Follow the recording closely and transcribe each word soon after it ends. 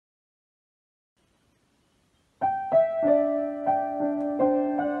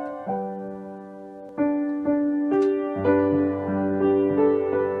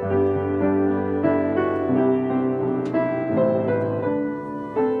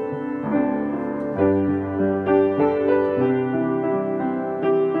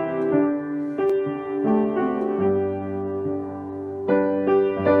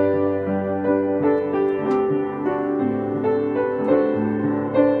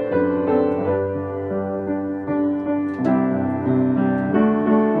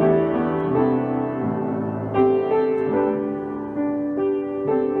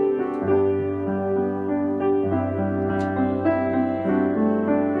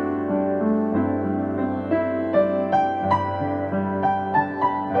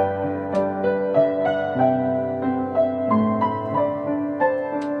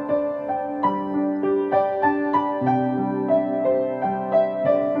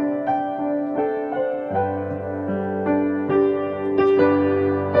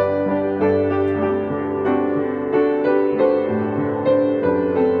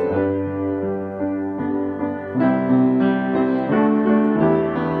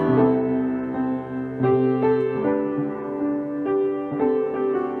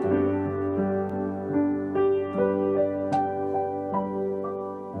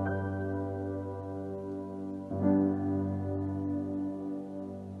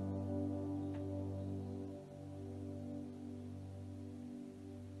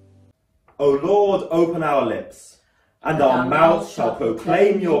O Lord, open our lips, and our mouths shall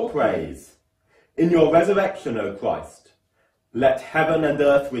proclaim your praise. In your resurrection, O Christ, let heaven and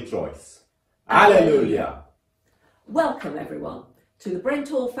earth rejoice. Alleluia. Welcome everyone to the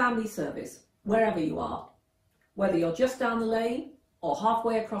Brentor family service, wherever you are. Whether you're just down the lane or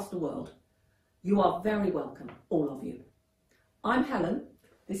halfway across the world, you are very welcome, all of you. I'm Helen,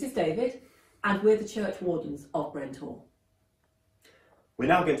 this is David, and we're the church wardens of Brentor. We're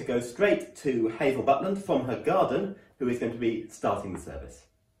now going to go straight to Hazel Butland from her garden, who is going to be starting the service.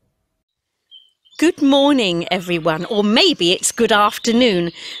 Good morning, everyone, or maybe it's good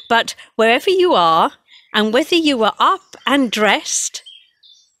afternoon, but wherever you are, and whether you are up and dressed,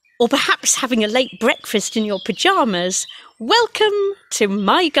 or perhaps having a late breakfast in your pyjamas, welcome to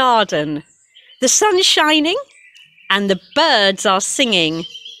my garden. The sun's shining and the birds are singing,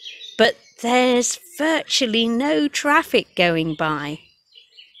 but there's virtually no traffic going by.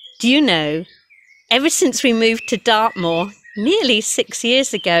 Do you know, ever since we moved to Dartmoor nearly 6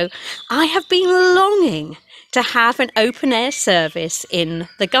 years ago, I have been longing to have an open-air service in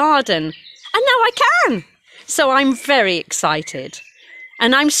the garden. And now I can! So I'm very excited.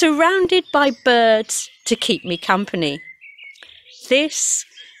 And I'm surrounded by birds to keep me company. This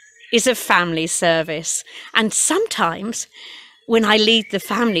is a family service. And sometimes, when I lead the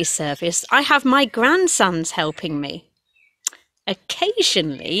family service, I have my grandsons helping me.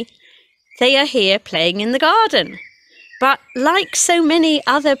 Occasionally, they are here playing in the garden. But like so many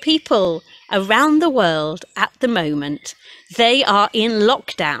other people around the world at the moment, they are in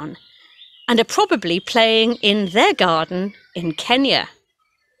lockdown and are probably playing in their garden in Kenya.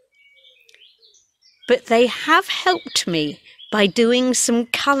 But they have helped me by doing some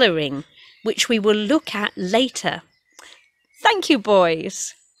colouring, which we will look at later. Thank you,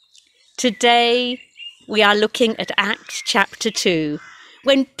 boys. Today, we are looking at Acts chapter 2,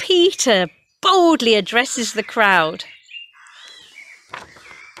 when Peter boldly addresses the crowd.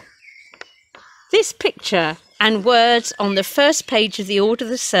 This picture and words on the first page of the order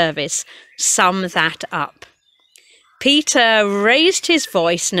of the service sum that up. Peter raised his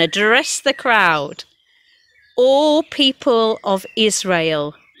voice and addressed the crowd. All people of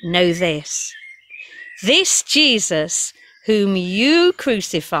Israel know this. This Jesus whom you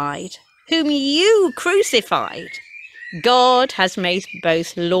crucified, God has made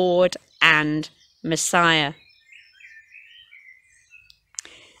both Lord and Messiah.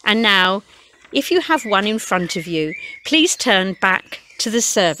 And now, if you have one in front of you, please turn back to the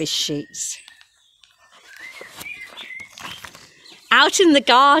service sheets. Out in the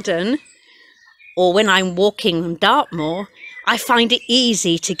garden, or when I'm walking on Dartmoor, I find it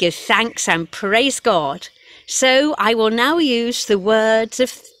easy to give thanks and praise God. So I will now use the words of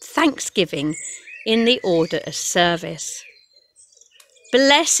thanksgiving in the order of service.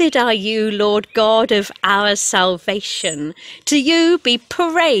 Blessed are you, Lord God of our salvation. To you be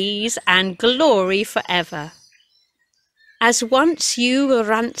praise and glory forever. As once you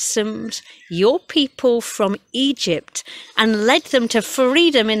ransomed your people from Egypt and led them to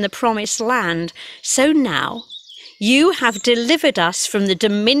freedom in the promised land, so now you have delivered us from the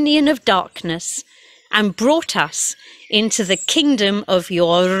dominion of darkness and brought us into the kingdom of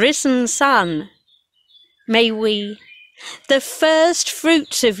your risen Son. May we, the first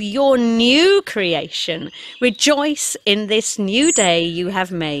fruits of your new creation, rejoice in this new day you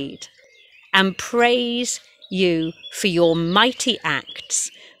have made and praise you for your mighty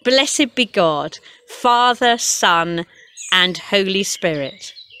acts. Blessed be God, Father, Son, and Holy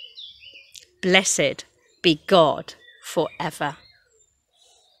Spirit. Blessed be God forever.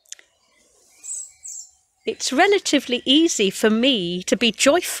 It's relatively easy for me to be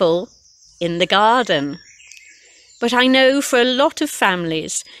joyful in the garden. But I know for a lot of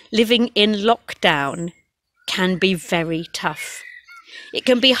families, living in lockdown can be very tough. It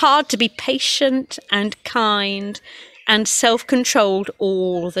can be hard to be patient and kind and self-controlled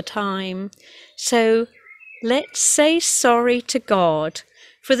all the time. So let's say sorry to God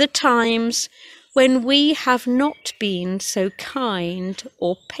for the times when we have not been so kind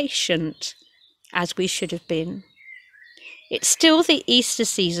or patient as we should have been. It's still the Easter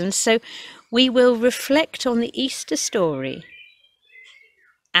season, so we will reflect on the Easter story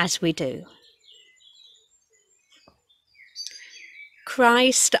as we do.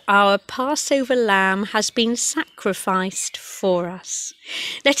 Christ, our Passover lamb, has been sacrificed for us.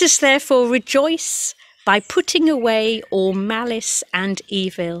 Let us therefore rejoice by putting away all malice and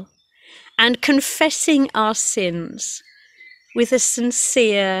evil and confessing our sins with a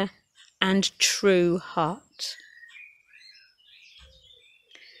sincere and true heart.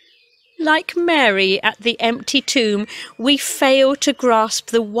 Like Mary at the empty tomb, we fail to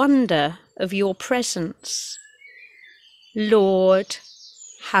grasp the wonder of your presence. Lord,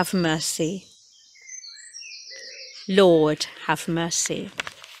 have mercy. Lord, have mercy.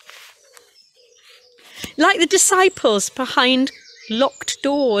 Like the disciples behind locked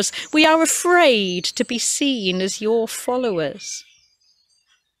doors, we are afraid to be seen as your followers.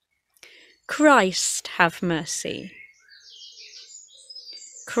 Christ, have mercy.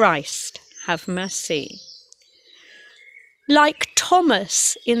 Christ, have mercy. Like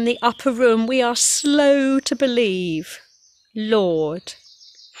Thomas in the upper room, we are slow to believe. Lord,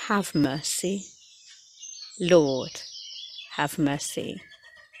 have mercy. Lord, have mercy.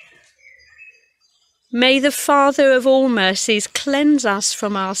 May the Father of all mercies cleanse us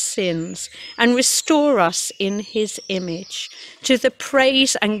from our sins and restore us in his image, to the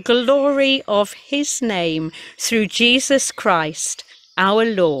praise and glory of his name, through Jesus Christ, our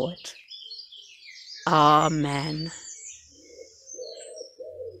Lord. Amen.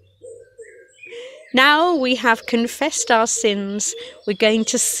 Now we have confessed our sins, we're going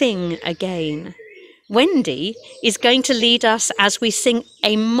to sing again. Wendy is going to lead us as we sing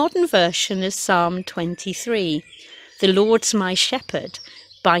a modern version of Psalm 23, The Lord's My Shepherd,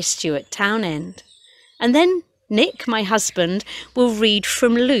 by Stuart Townend. And then Nick, my husband, will read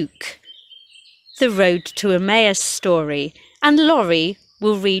from Luke, the Road to Emmaus story, and Laurie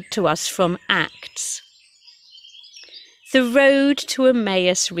will read to us from Acts. The Road to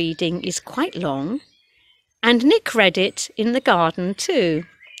Emmaus reading is quite long, and Nick read it in the garden too.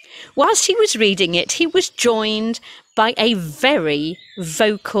 Whilst he was reading it, he was joined by a very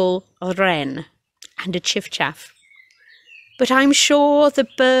vocal wren and a chiff-chaff. But I'm sure the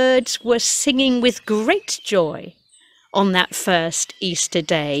birds were singing with great joy on that first Easter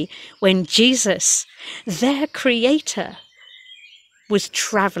day when Jesus, their Creator, was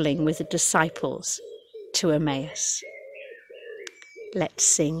travelling with the disciples to Emmaus. Let's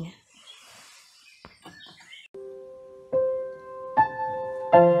sing.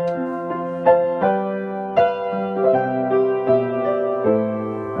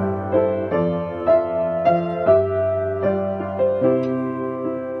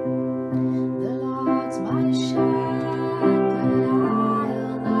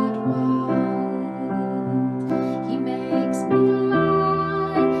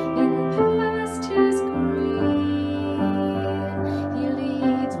 He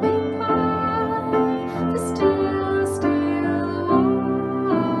leads me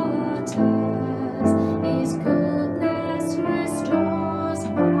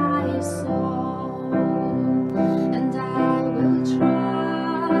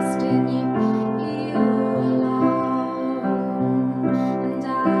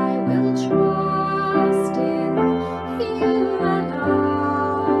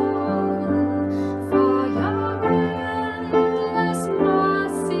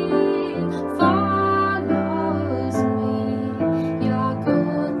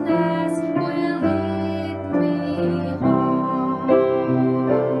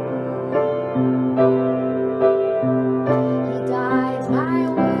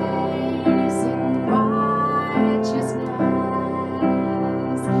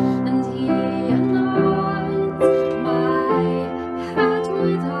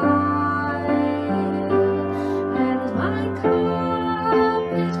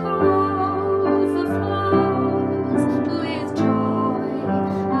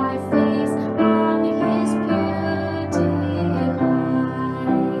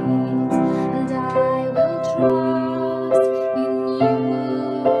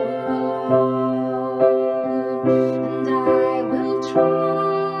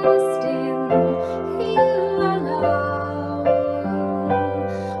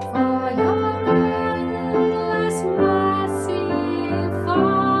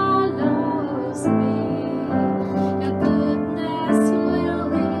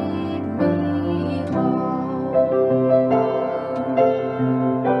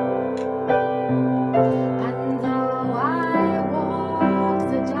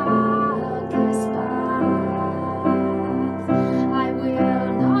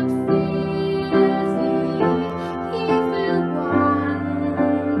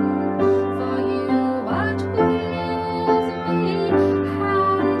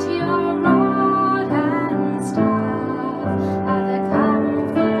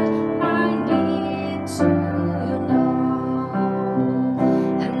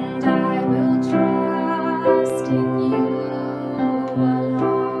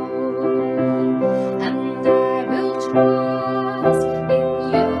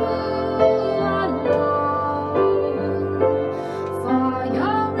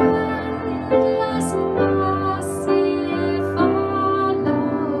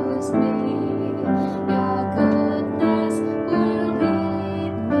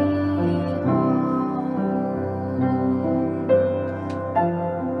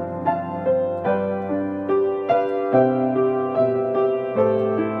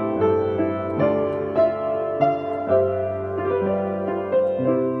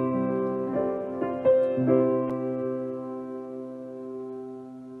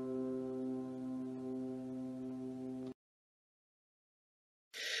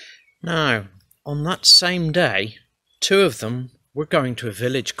Now, on that same day, two of them were going to a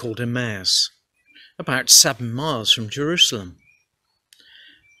village called Emmaus, about 7 miles from Jerusalem,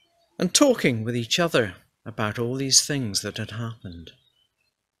 and talking with each other about all these things that had happened.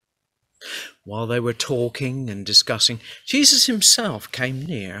 While they were talking and discussing, Jesus himself came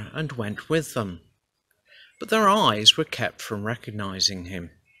near and went with them, but their eyes were kept from recognizing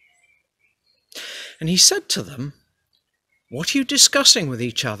him. And he said to them, "What are you discussing with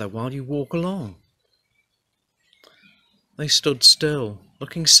each other while you walk along?" They stood still,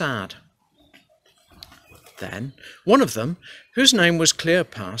 looking sad. Then one of them, whose name was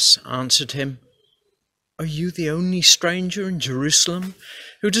Cleopas, answered him, "Are you the only stranger in Jerusalem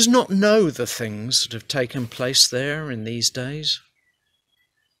who does not know the things that have taken place there in these days?"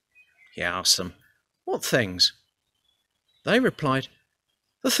 He asked them, "What things?" They replied,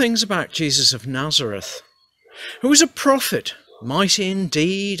 "The things about Jesus of Nazareth, who was a prophet, mighty in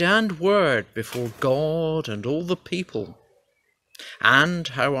deed and word before God and all the people, and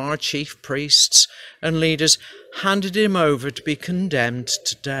how our chief priests and leaders handed him over to be condemned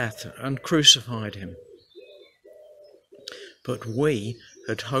to death and crucified him. But we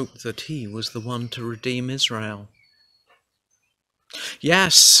had hoped that he was the one to redeem Israel.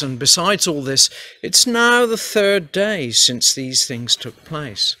 Yes, and besides all this, it's now the 3rd day since these things took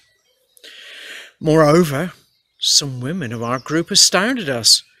place. Moreover, some women of our group astounded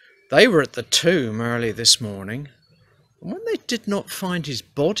us. They were at the tomb early this morning, and when they did not find his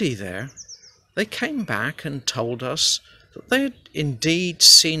body there, they came back and told us that they had indeed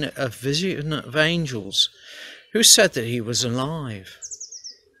seen a vision of angels who said that he was alive.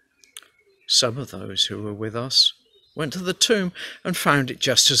 Some of those who were with us went to the tomb and found it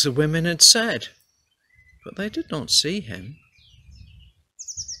just as the women had said, but they did not see him."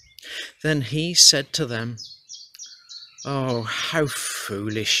 Then he said to them, "Oh, how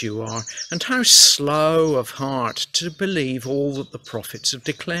foolish you are, and how slow of heart to believe all that the prophets have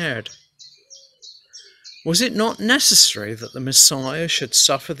declared. Was it not necessary that the Messiah should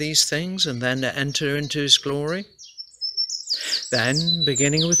suffer these things and then enter into his glory?" Then,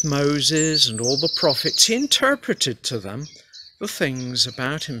 beginning with Moses and all the prophets, he interpreted to them the things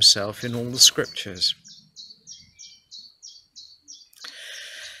about himself in all the scriptures.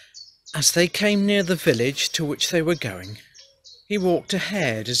 As they came near the village to which they were going, he walked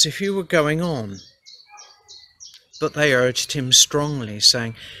ahead as if he were going on. But they urged him strongly,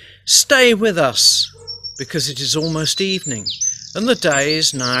 saying, "Stay with us, because it is almost evening, and the day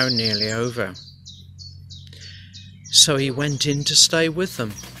is now nearly over." So he went in to stay with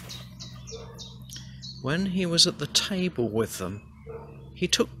them. When he was at the table with them, he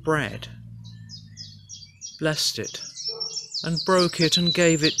took bread, blessed it, and broke it and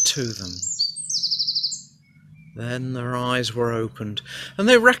gave it to them. Then their eyes were opened, and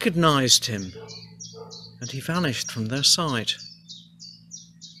they recognized him, and he vanished from their sight.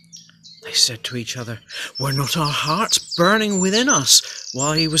 They said to each other, "Were not our hearts burning within us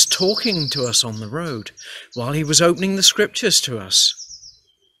while he was talking to us on the road, while he was opening the scriptures to us?"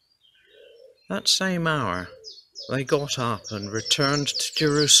 That same hour they got up and returned to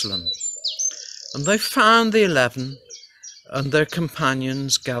Jerusalem, and they found the 11 and their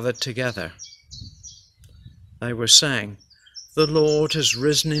companions gathered together. They were saying, "The Lord has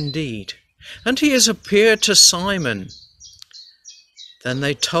risen indeed, and he has appeared to Simon." Then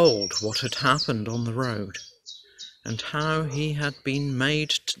they told what had happened on the road, and how he had been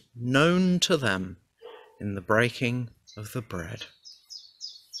made known to them in the breaking of the bread.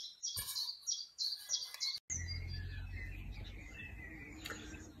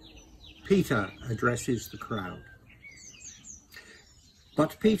 Peter addresses the crowd.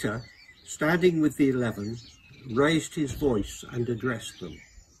 But Peter, standing with the 11, raised his voice and addressed them.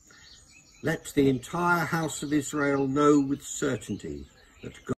 "Let the entire house of Israel know with certainty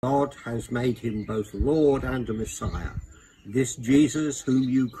that God has made him both Lord and a Messiah, this Jesus whom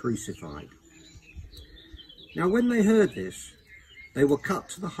you crucified." Now when they heard this, they were cut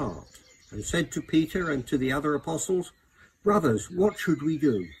to the heart, and said to Peter and to the other apostles, "Brothers, what should we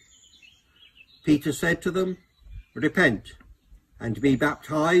do?" Peter said to them, "Repent, and be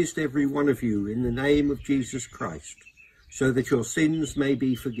baptized every one of you in the name of Jesus Christ, so that your sins may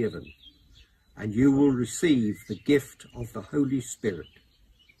be forgiven, and you will receive the gift of the Holy Spirit.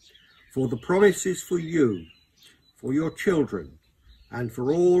 For the promise is for you, for your children, and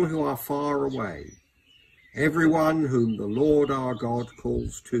for all who are far away, everyone whom the Lord our God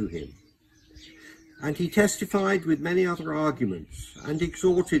calls to him." And he testified with many other arguments, and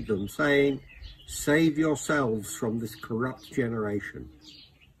exhorted them, saying, "Save yourselves from this corrupt generation."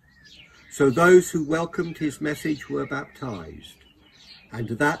 So those who welcomed his message were baptized, and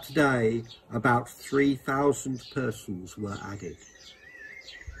that day about 3,000 persons were added.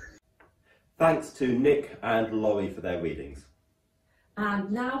 Thanks to Nick and Laurie for their readings.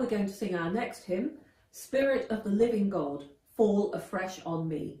 And now we're going to sing our next hymn, Spirit of the Living God, Fall Afresh on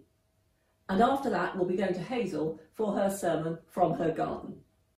Me. And after that, we'll be going to Hazel for her sermon from her garden.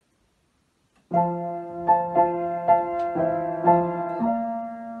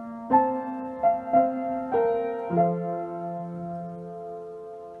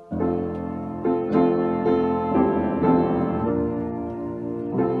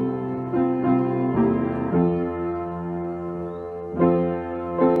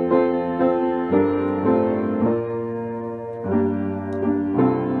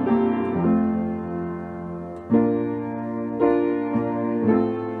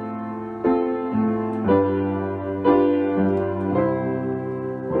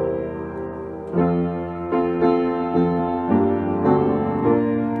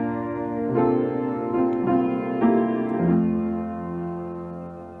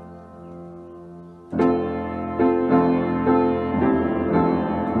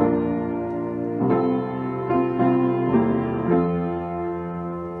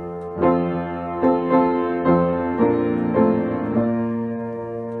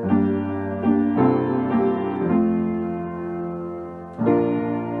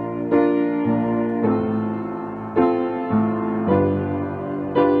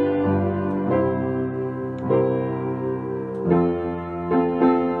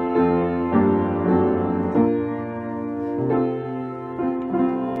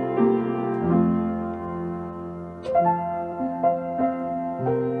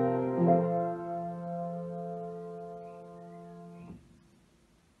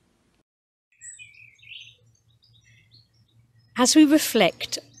 As we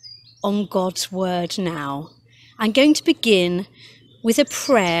reflect on God's word now, I'm going to begin with a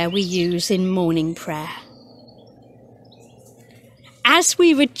prayer we use in morning prayer. As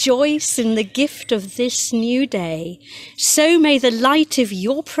we rejoice in the gift of this new day, so may the light of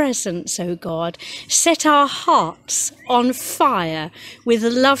your presence, O God, set our hearts on fire with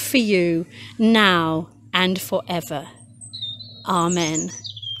love for you now and forever. Amen.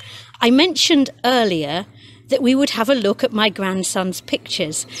 I mentioned earlier that we would have a look at my grandson's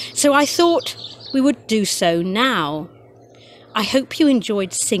pictures, so I thought we would do so now. I hope you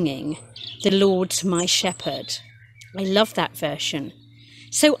enjoyed singing "The Lord's My Shepherd." I love that version.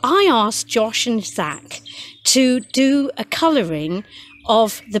 So I asked Josh and Zach to do a colouring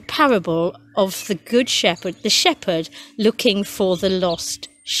of the parable of the Good Shepherd, the shepherd looking for the lost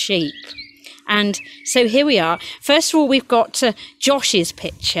sheep. And so here we are. First of all, we've got Josh's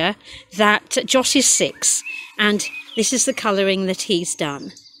picture, that Josh is 6, and this is the colouring that he's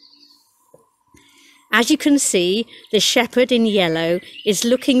done. As you can see, the shepherd in yellow is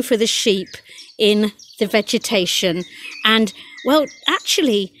looking for the sheep in the vegetation. And, well,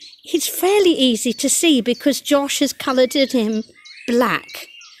 actually, it's fairly easy to see because Josh has coloured it in black,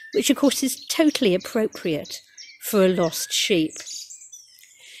 which, of course, is totally appropriate for a lost sheep.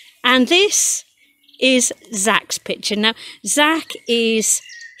 And this is Zach's picture. Now, Zach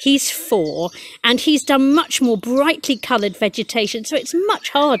he's 4, and he's done much more brightly coloured vegetation, so it's much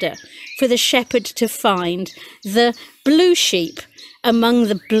harder for the shepherd to find the blue sheep among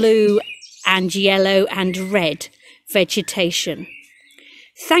the blue and yellow and red vegetation.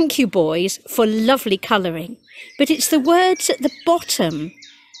 Thank you, boys, for lovely colouring, but it's the words at the bottom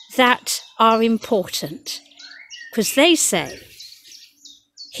that are important, because they say,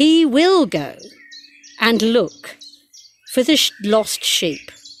 "He will go and look for the lost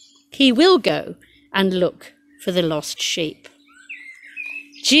sheep." He will go and look for the lost sheep.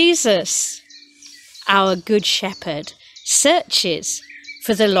 Jesus, our Good Shepherd, searches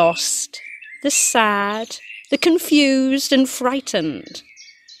for the lost, the sad, the confused and frightened.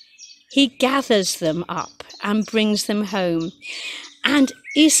 He gathers them up and brings them home. And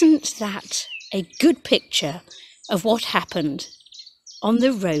isn't that a good picture of what happened on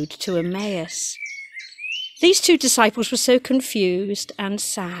the road to Emmaus? These 2 disciples were so confused and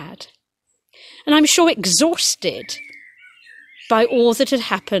sad, and I'm sure exhausted by all that had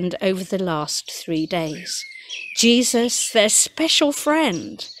happened over the last 3 days. Jesus, their special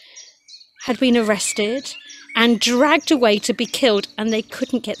friend, had been arrested and dragged away to be killed, and they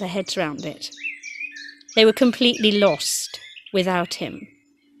couldn't get their heads around it. They were completely lost without him.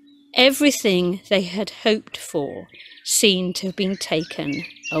 Everything they had hoped for seemed to have been taken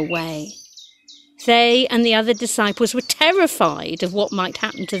away. They and the other disciples were terrified of what might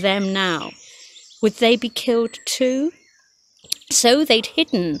happen to them now. Would they be killed too? So they'd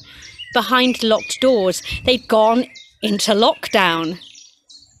hidden behind locked doors. They'd gone into lockdown.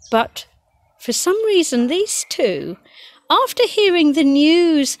 But for some reason, these two, after hearing the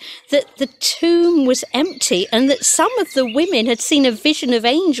news that the tomb was empty and that some of the women had seen a vision of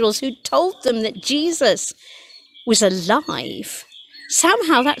angels who told them that Jesus was alive,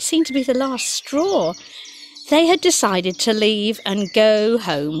 somehow that seemed to be the last straw. They had decided to leave and go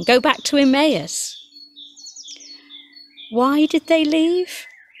home, go back to Emmaus. Why did they leave?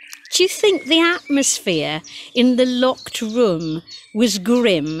 Do you think the atmosphere in the locked room was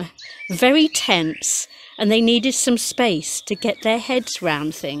grim, very tense, and they needed some space to get their heads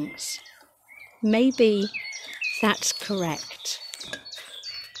round things? Maybe that's correct.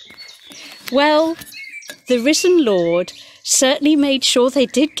 Well, the risen Lord certainly made sure they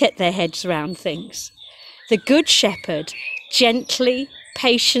did get their heads round things. The Good Shepherd gently,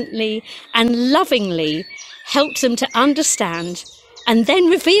 patiently, and lovingly helped them to understand, and then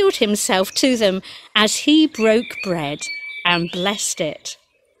revealed himself to them as he broke bread and blessed it.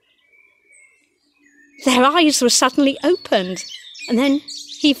 Their eyes were suddenly opened, and then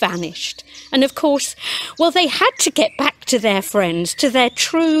he vanished. And of course, well, they had to get back to their friends, to their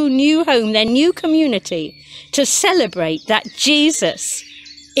true new home, their new community, to celebrate that Jesus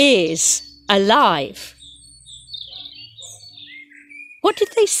is alive. What did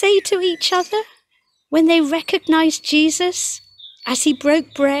they say to each other when they recognized Jesus as he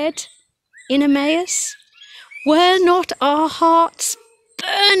broke bread in Emmaus? Were not our hearts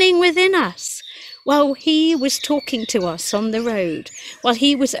burning within us while he was talking to us on the road, while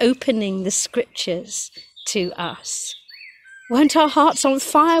he was opening the scriptures to us? Weren't our hearts on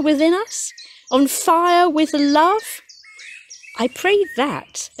fire within us? On fire with love? I prayed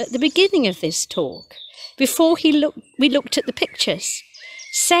that at the beginning of this talk, before we looked at the pictures.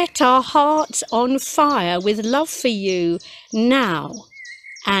 Set our hearts on fire with love for you now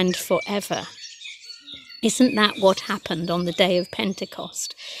and forever. Isn't that what happened on the day of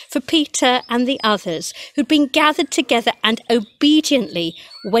Pentecost for Peter and the others who'd been gathered together and obediently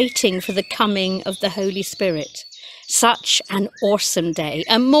waiting for the coming of the Holy Spirit? Such an awesome day,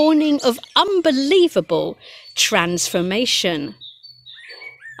 a morning of unbelievable transformation.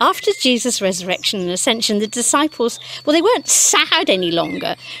 After Jesus' resurrection and ascension, the disciples, well, they weren't sad any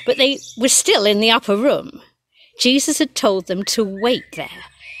longer, but they were still in the upper room. Jesus had told them to wait there.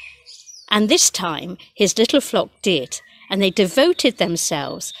 And this time, his little flock did, and they devoted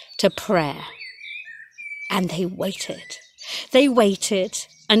themselves to prayer. And they waited. They waited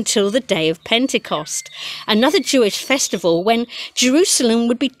until the day of Pentecost, another Jewish festival when Jerusalem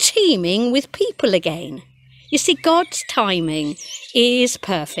would be teeming with people again. You see, God's timing is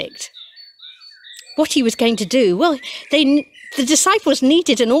perfect. What he was going to do, well, the disciples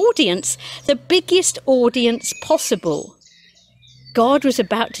needed an audience, the biggest audience possible. God was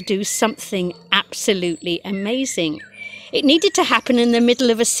about to do something absolutely amazing. It needed to happen in the middle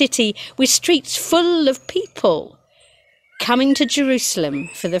of a city with streets full of people coming to Jerusalem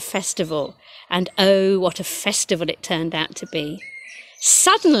for the festival. And oh, what a festival it turned out to be.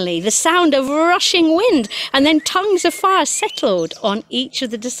 Suddenly, the sound of rushing wind and then tongues of fire settled on each of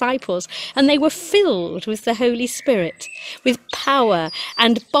the disciples, and they were filled with the Holy Spirit, with power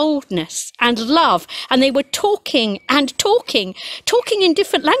and boldness and love, and they were talking in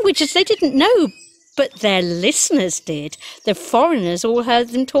different languages they didn't know, but their listeners did. The foreigners all heard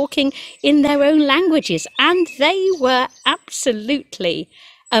them talking in their own languages, and they were absolutely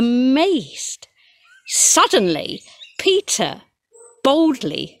amazed. Suddenly, Peter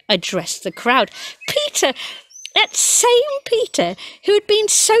boldly addressed the crowd. Peter, that same Peter who had been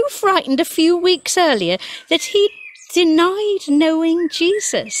so frightened a few weeks earlier that he denied knowing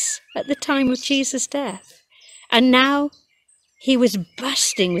Jesus at the time of Jesus' death. And now he was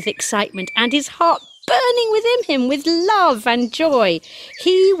bursting with excitement and his heart burning within him with love and joy.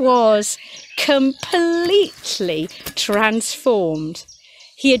 He was completely transformed.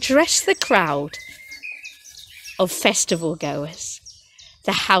 He addressed the crowd of festival goers,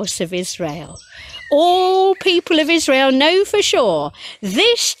 the house of Israel. All people of Israel know for sure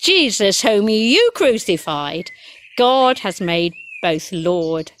this Jesus whom you crucified, God has made both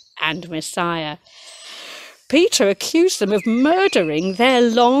Lord and Messiah. Peter accused them of murdering their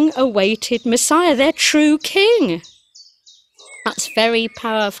long-awaited Messiah, their true king. That's very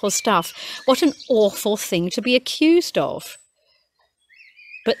powerful stuff. What an awful thing to be accused of.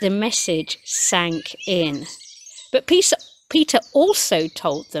 But the message sank in. But Peter also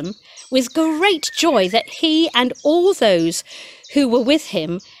told them with great joy that he and all those who were with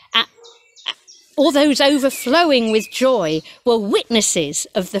him, all those overflowing with joy, were witnesses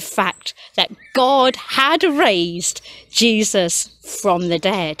of the fact that God had raised Jesus from the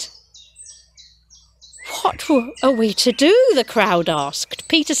dead. "What are we to do?" the crowd asked.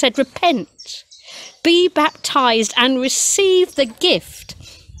 Peter said, "Repent, be baptized and receive the gift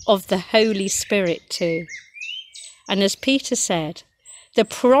of the Holy Spirit too." And as Peter said, the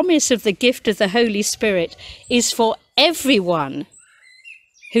promise of the gift of the Holy Spirit is for everyone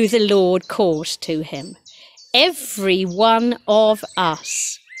who the Lord calls to him. Every one of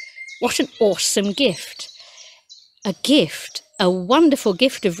us. What an awesome gift. A gift, a wonderful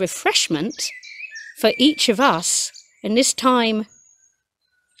gift of refreshment for each of us in this time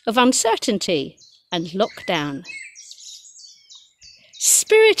of uncertainty and lockdown.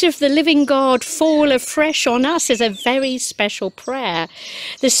 Spirit of the living God, fall afresh on us is a very special prayer.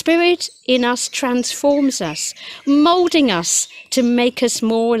 The Spirit in us transforms us, moulding us to make us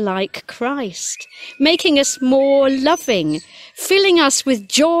more like Christ, making us more loving, filling us with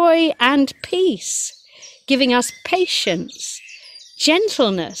joy and peace, giving us patience,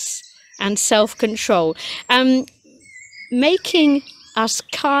 gentleness and self-control, making us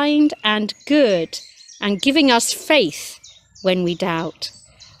kind and good and giving us faith when we doubt.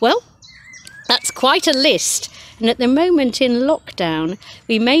 Well, that's quite a list. And at the moment in lockdown,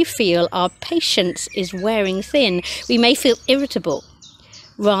 we may feel our patience is wearing thin. We may feel irritable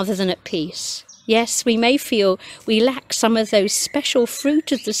rather than at peace. Yes, we may feel we lack some of those special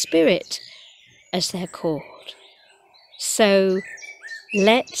fruit of the Spirit, as they're called. So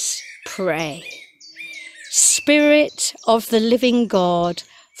let's pray. Spirit of the living God,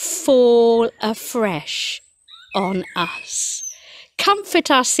 fall afresh on us. Comfort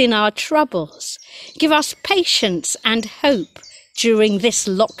us in our troubles. Give us patience and hope during this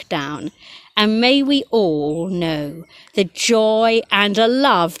lockdown. And may we all know the joy and a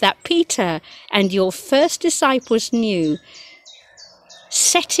love that Peter and your first disciples knew,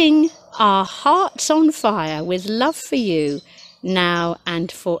 setting our hearts on fire with love for you now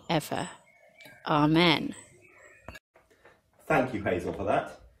and forever. Amen. Thank you, Hazel, for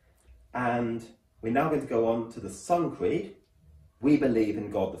that. And we're now going to go on to the Song Creed, We Believe in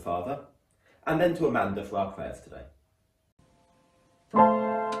God the Father, and then to Amanda for our prayers today.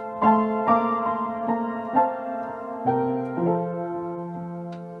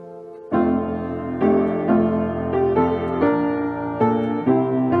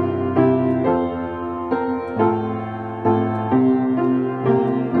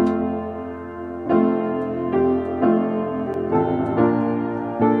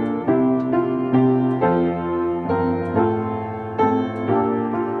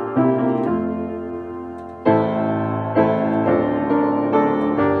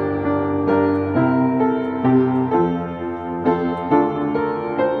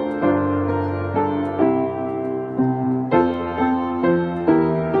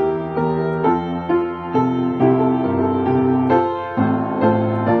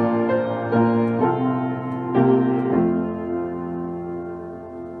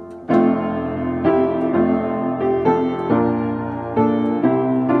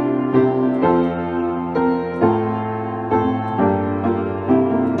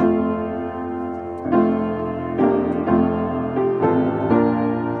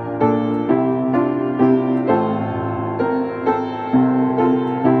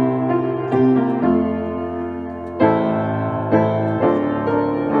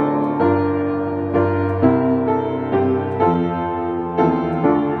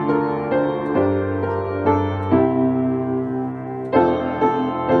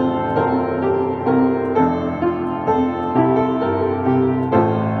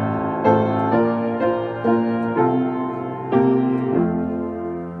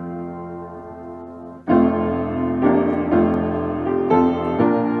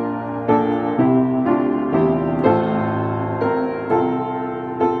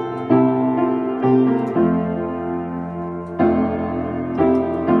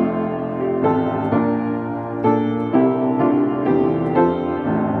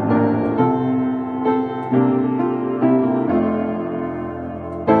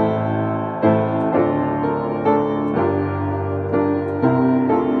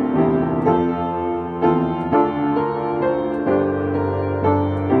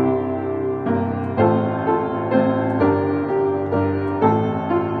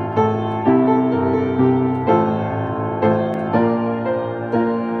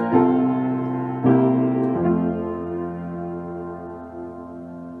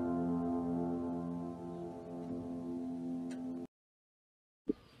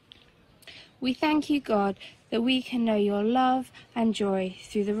 We thank you, God, that we can know your love and joy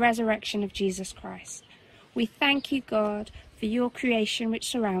through the resurrection of Jesus Christ. We thank you, God, for your creation which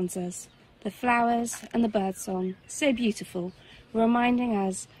surrounds us, the flowers and the birdsong, so beautiful, reminding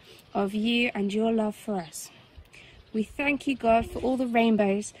us of you and your love for us. We thank you, God, for all the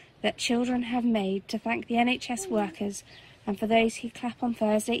rainbows that children have made to thank the NHS workers and for those who clap on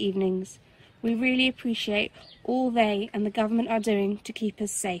Thursday evenings. We really appreciate all they and the government are doing to keep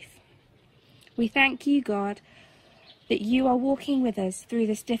us safe. We thank you, God, that you are walking with us through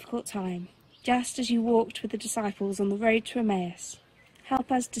this difficult time, just as you walked with the disciples on the road to Emmaus.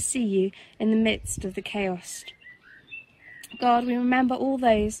 Help us to see you in the midst of the chaos. God, we remember all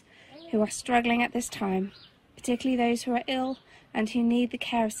those who are struggling at this time, particularly those who are ill and who need the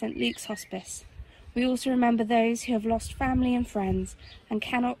care of St. Luke's Hospice. We also remember those who have lost family and friends and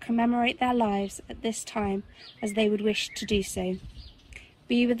cannot commemorate their lives at this time as they would wish to do so.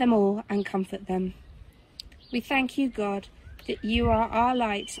 Be with them all and comfort them. We thank you, God, that you are our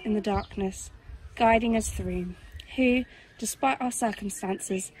light in the darkness, guiding us through, who, despite our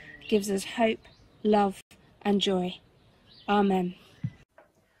circumstances, gives us hope, love and joy. Amen.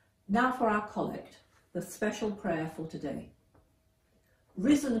 Now for our collect, the special prayer for today.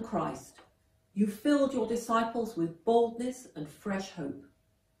 Risen Christ, you filled your disciples with boldness and fresh hope.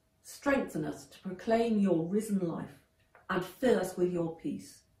 Strengthen us to proclaim your risen life and fill us with your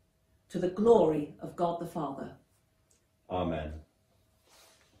peace, to the glory of God the Father. Amen.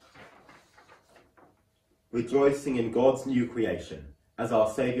 Rejoicing in God's new creation, as our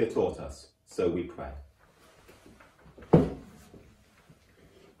Saviour taught us, so we pray.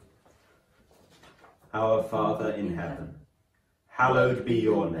 Our Father in heaven, hallowed be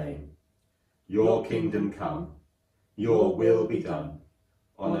your name. Your kingdom come, your will be done,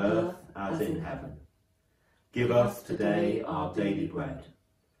 on earth as in heaven. Give us today our daily bread.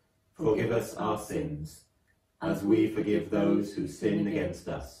 Forgive us our sins, as we forgive those who sin against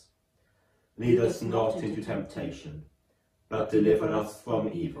us. Lead us not into temptation, but deliver us from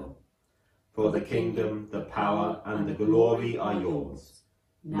evil. For the kingdom, the power, and the glory are yours,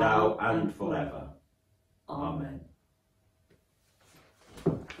 now and forever. Amen.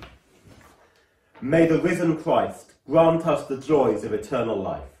 May the risen Christ grant us the joys of eternal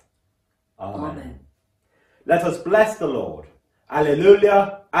life. Amen. Amen. Let us bless the Lord.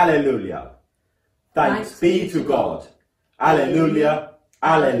 Alleluia, alleluia. Thanks be to God. Alleluia,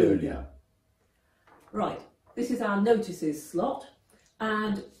 alleluia. Right, this is our notices slot,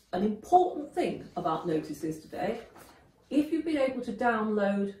 and an important thing about notices today, if you've been able to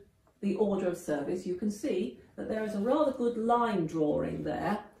download the order of service, you can see that there is a rather good line drawing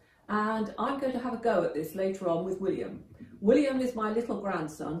there, and I'm going to have a go at this later on with William. William is my little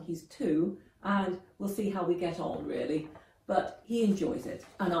grandson, he's 2, and we'll see how we get on really, but he enjoys it,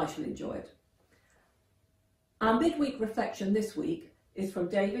 and I shall enjoy it. Our midweek reflection this week is from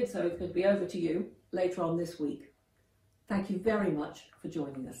David, so it's going to be over to you later on this week. Thank you very much for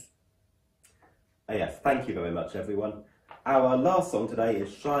joining us. Yes, thank you very much everyone. Our last song today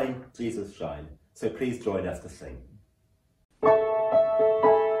is Shine, Jesus Shine, so please join us to sing.